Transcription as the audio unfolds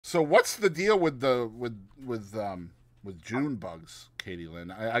So what's the deal with the with Junebugs, Katie Lynn?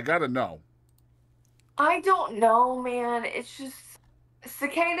 I gotta know. I don't know, man. It's just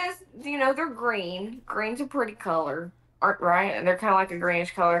cicadas. They're green. Green's a pretty color, aren't right? And they're kind of like a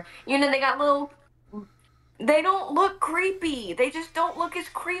greenish color. They got little. They don't look creepy. They just don't look as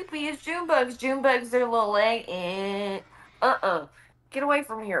creepy as June bugs. June bugs, their little leg. Get away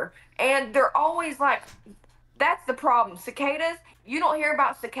from here. And they're always like, that's the problem. Cicadas, you don't hear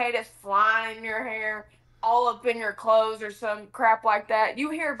about cicadas flying in your hair, all up in your clothes or some crap like that. You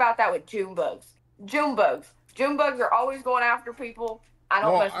hear about that with June bugs. June bugs. June bugs are always going after people. I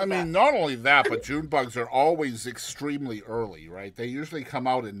don't Well, mess I with that. mean, not only that, but Junebugs are always extremely early, right? They usually come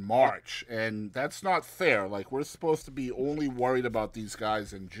out in March, and that's not fair. Like, we're supposed to be only worried about these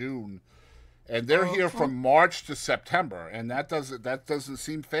guys in June, and they're here Mhm. from March to September, and that doesn't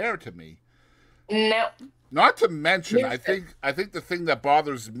seem fair to me. No. Not to mention, I Listen, think the thing that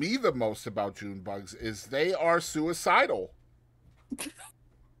bothers me the most about Junebugs is they are suicidal.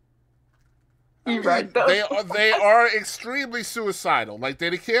 I you're right mean, though. they are extremely suicidal. Like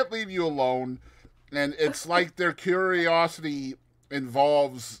they can't leave you alone, and it's like their curiosity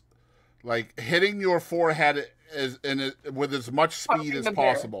involves like hitting your forehead with as much speed Poking as the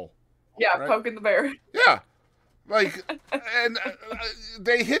bear. possible. Yeah, Right? poking the bear. Yeah. Like, and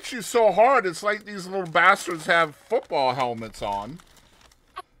they hit you so hard. It's like these little bastards have football helmets on.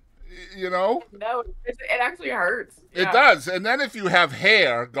 You know, No, it actually hurts. it Yeah. does. And then if you have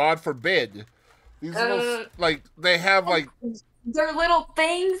hair, God forbid, these little Uh, like they have like they're little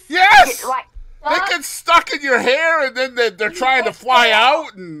things get yes, like they stuck. get stuck in your hair, and then they're You trying to can't get fly it out.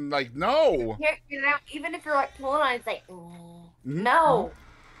 out, and like no. You can't get it out. Even if you're like pulling on it, it's like, Mm-hmm. no,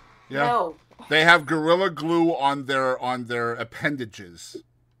 Yeah, no. they have gorilla glue on their appendages,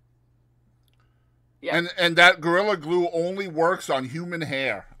 Yeah. and that gorilla glue only works on human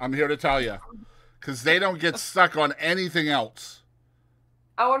hair. I'm here to tell you, because they don't get stuck on anything else.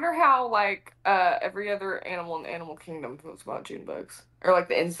 I wonder how like every other animal in the animal kingdom feels about June bugs. Or like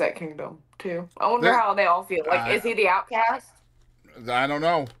the insect kingdom too. I wonder They, how they all feel. Like, I is he the outcast? I don't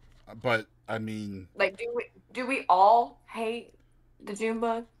know, but I mean, Like, do we all hate the June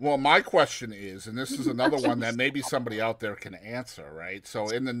bug? well, my question is, and this is another one that maybe somebody out there can answer, right? So,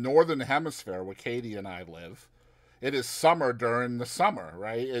 in the northern hemisphere where Katie and I live, it is summer during the summer,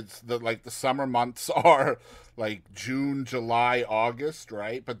 right? It's the summer months are like June, July, August,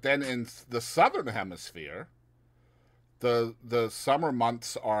 right? But then in the southern hemisphere, the summer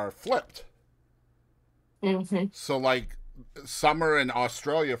months are flipped. Mm-hmm. So like summer in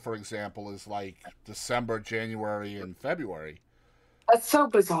Australia, for example, is like December, January, and February. That's so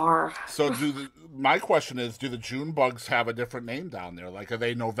bizarre. So my question is, do the June bugs have a different name down there? Like, are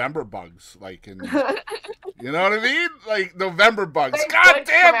they November bugs? Like in, you know what I mean? Like November bugs. They God would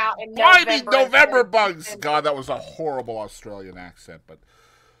come damn, out in blimey, November instead November of bugs. December. God, that was a horrible Australian accent, but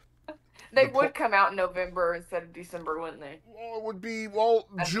They the would come out in November instead of December, wouldn't they? well, it would be That'd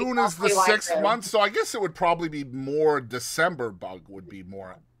be June is the probably like sixth month, so I guess it would probably be more December bug would be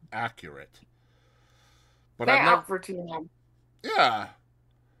more accurate. But they're I've never, out for too long. yeah,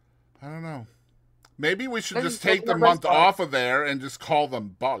 I don't know. Maybe we should They're just just take living the their best month life. off of there and just call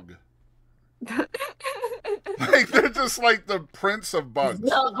them bug. Like they're just like the prince of bugs. The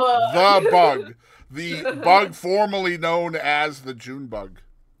bug. The bug. The bug formerly known as the June bug.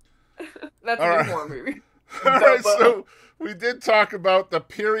 That's All a new right. horror movie. All The right, bug. so we did talk about the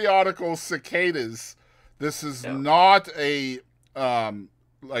periodical cicadas. This is No. not a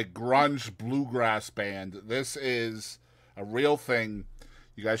like grunge bluegrass band. This is a real thing.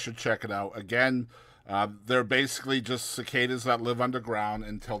 You guys should check it out. Again, they're basically just cicadas that live underground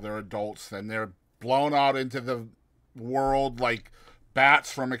until they're adults. Then they're blown out into the world like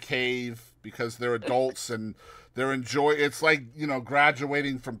bats from a cave because they're adults and it's like,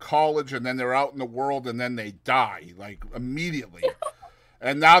 graduating from college and then they're out in the world and then they die like immediately.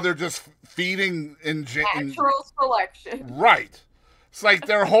 And now they're just feeding in Natural selection. right. It's like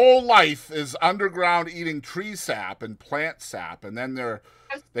their whole life is underground eating tree sap and plant sap, and then I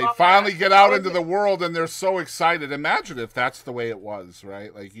they saw finally that. get out into the world and they're so excited. Imagine if that's the way it was,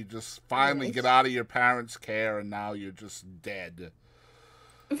 right? Like you just finally get out of your parents' care and now you're just dead.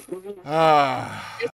 Ah,